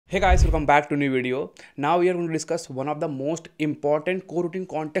Hey guys, welcome back to new video. Now we are going to discuss one of the most important coroutine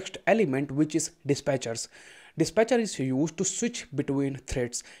context element, which is dispatchers. Dispatcher is used to switch between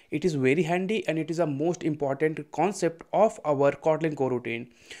threads. It is very handy and it is a most important concept of our Kotlin coroutine.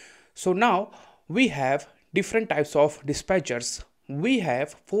 So now we have different types of dispatchers. We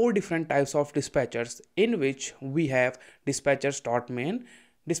have four different types of dispatchers, in which we have Dispatchers.Main,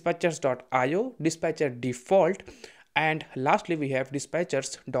 Dispatchers.io, Dispatcher.Default, and lastly we have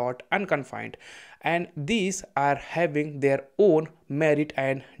Dispatchers.Unconfined, and these are having their own merit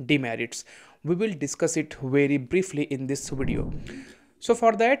and demerits. We will discuss it very briefly in this video. So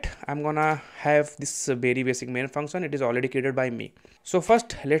for that I'm gonna have this very basic main function. It is already created by me. So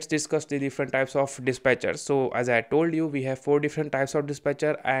first let's discuss the different types of dispatchers. So as I told you, we have four different types of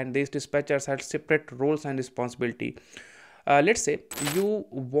dispatcher, and these dispatchers have separate roles and responsibility. Let's say you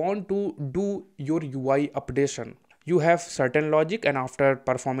want to do your UI updation. You have certain logic, and after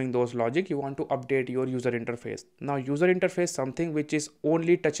performing those logic you want to update your user interface. Now user interface something which is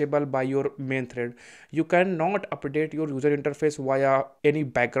only touchable by your main thread. You cannot update your user interface via any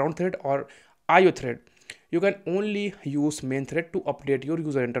background thread or IO thread. You can only use main thread to update your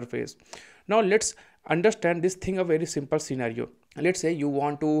user interface. Now let's understand this thing, a very simple scenario. Let's say you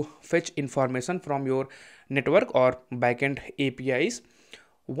want to fetch information from your network or backend APIs.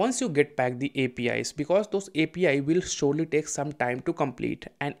 Once you get back the APIs, because those API will surely take some time to complete,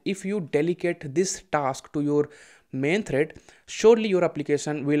 and if you delegate this task to your main thread, surely your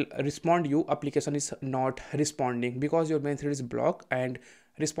application will respond. Your application is not responding because your main thread is blocked, and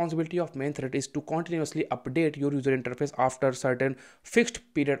responsibility of main thread is to continuously update your user interface after certain fixed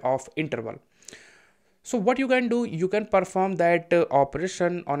period of interval. So what you can do, you can perform that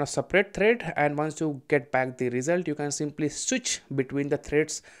operation on a separate thread, and once you get back the result, you can simply switch between the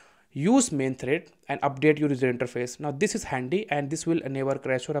threads, use main thread and update your user interface. Now this is handy and this will never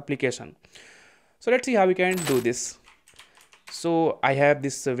crash your application. So let's see how we can do this. So I have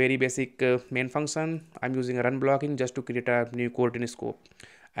this very basic main function. I'm using a run blocking just to create a new coroutine scope,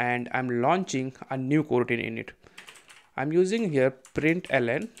 and I'm launching a new coroutine in it. I'm using here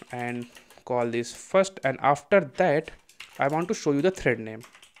println and call this first, and after that I want to show you the thread name.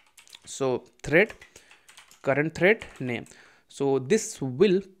 So thread, current thread name. So this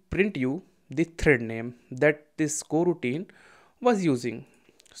will print you the thread name that this coroutine was using.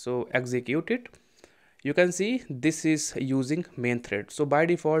 So execute it. You can see this is using main thread. So by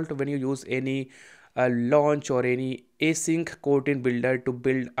default, when you use any launch or any async coroutine builder to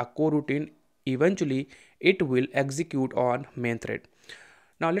build a coroutine, eventually it will execute on main thread.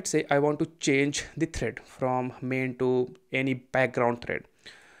 Now let's say I want to change the thread from main to any background thread.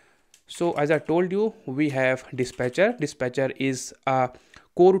 So as I told you, we have dispatcher. Dispatcher is a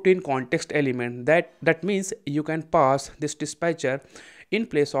coroutine context element. That means you can pass this dispatcher in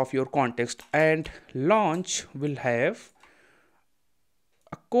place of your context, and launch will have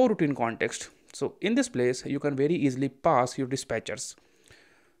a coroutine context. So in this place you can very easily pass your dispatchers.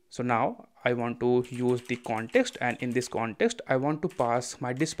 So now I want to use the context, and in this context I want to pass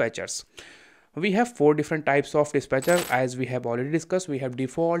my dispatchers. We have four different types of dispatcher, as we have already discussed. We have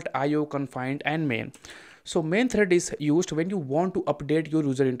default, IO, confined and main. So main thread is used when you want to update your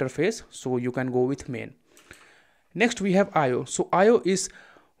user interface, so you can go with main. Next we have IO. So IO is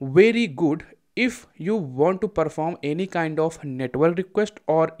very good if you want to perform any kind of network request,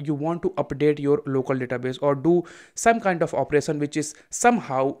 or you want to update your local database, or do some kind of operation which is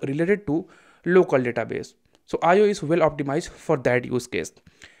somehow related to local database. So IO is well optimized for that use case.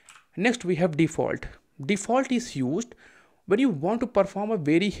 Next we have default. Default is used when you want to perform a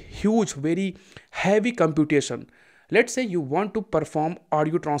very huge, very heavy computation. Let's say you want to perform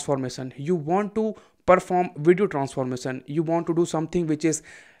audio transformation, you want to perform video transformation, you want to do something which is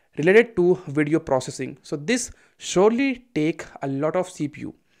related to video processing. So this surely take a lot of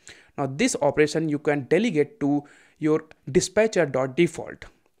CPU. Now this operation you can delegate to your Dispatcher.Default.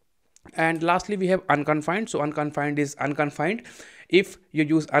 And lastly we have unconfined. So unconfined is unconfined. If you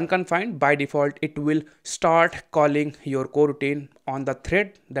use unconfined, by default it will start calling your coroutine on the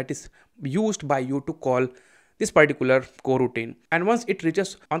thread that is used by you to call this particular coroutine, and once it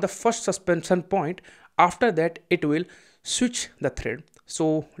reaches on the first suspension point, after that it will switch the thread.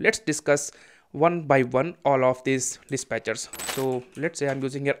 So let's discuss one by one all of these dispatchers. So let's say I'm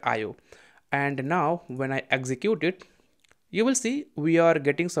using here IO, and now when I execute it, you will see we are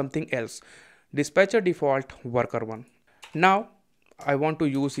getting something else. Dispatcher.Default worker 1. Now I want to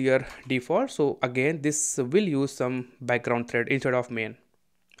use here default. So again this will use some background thread instead of main,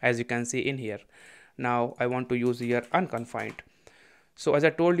 as you can see in here. Now I want to use here unconfined. So as I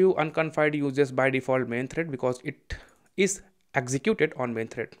told you, unconfined uses by default main thread because it is executed on main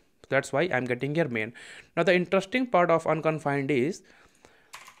thread. That's why I'm getting here main. Now the interesting part of unconfined is,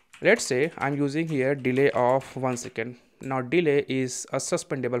 let's say I'm using here delay of 1 second. Now delay is a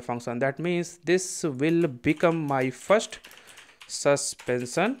suspendable function. That means this will become my first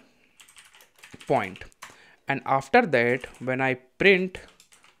suspension point. And after that, when I print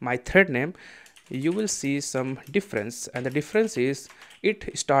my thread name, you will see some difference. And the difference is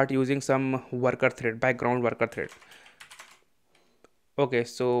it start using some worker thread, background worker thread. Okay,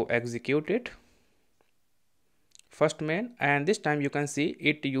 so execute it. First main, and this time you can see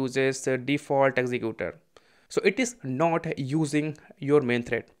it uses the default executor. So it is not using your main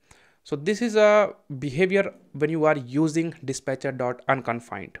thread. So this is a behavior when you are using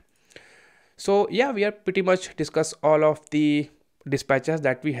Dispatcher.Unconfined. So yeah, we have pretty much discussed all of the dispatchers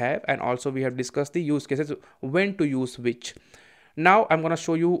that we have, and also we have discussed the use cases, when to use which. Now I'm going to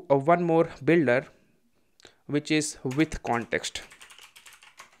show you one more builder, which is with context.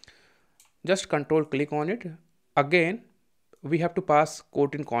 Just control click on it. Again, we have to pass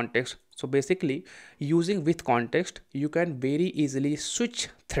Kotlin context. So basically, using with context, you can very easily switch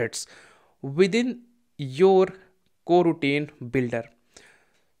threads within your coroutine builder.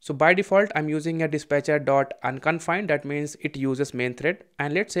 So by default, I'm using a Dispatcher.Unconfined. That means it uses main thread.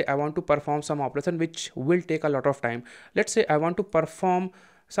 And let's say I want to perform some operation which will take a lot of time. Let's say I want to perform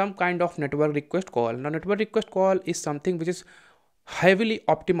some kind of network request call. Now network request call is something which is heavily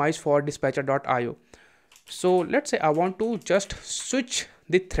optimized for Dispatcher.io. So let's say I want to just switch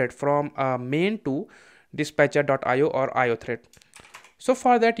the thread from main to Dispatcher.io or io thread. So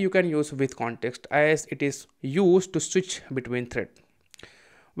for that you can use with context, as it is used to switch between thread.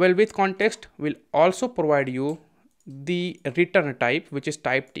 Well, with context will also provide you the return type, which is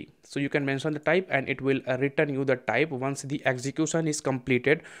type T. So you can mention the type and it will return you the type once the execution is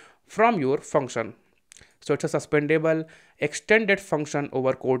completed from your function. So it's a suspendable extended function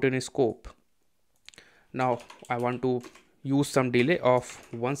over Kotlin scope. Now I want to use some delay of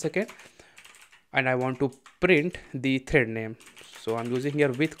 1 second and I want to print the thread name. So I'm using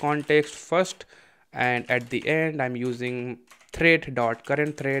here with context first, and at the end I'm using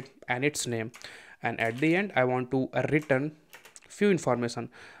thread.current thread and its name, and at the end I want to return few information,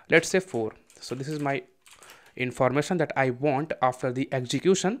 let's say 4. So this is my information that I want after the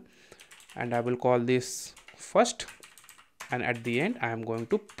execution, and I will call this first, and at the end I am going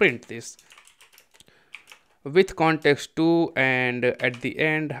to print this with context 2, and at the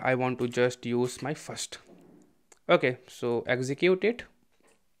end I want to just use my first. Okay, so execute it.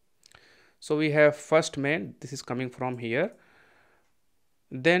 So we have first main, this is coming from here.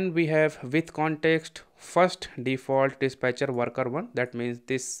 Then we have with context first default dispatcher worker 1. That means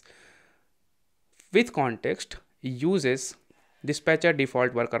this with context uses dispatcher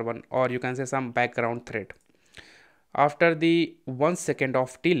default worker 1, or you can say some background thread. After the 1 second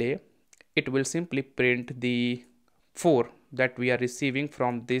of delay, it will simply print the 4 that we are receiving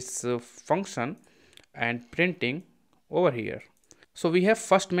from this function and printing over here. So we have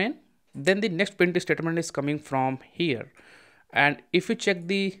first main, then the next print statement is coming from here. And if you check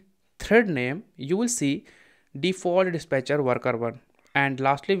the thread name, you will see default dispatcher worker 1. And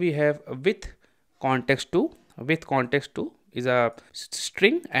lastly, we have with context 2. With context 2 is a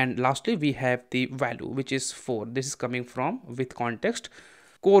string, and lastly we have the value, which is 4. This is coming from with context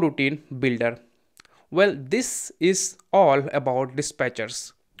coroutine builder. Well, this is all about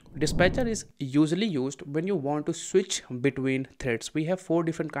dispatchers. Dispatcher is usually used when you want to switch between threads. We have 4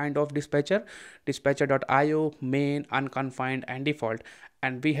 different kind of dispatcher: Dispatcher.io, main, unconfined and default,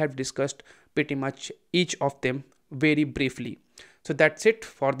 and we have discussed pretty much each of them very briefly. So that's it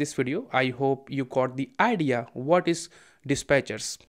for this video. I hope you got the idea what is dispatchers.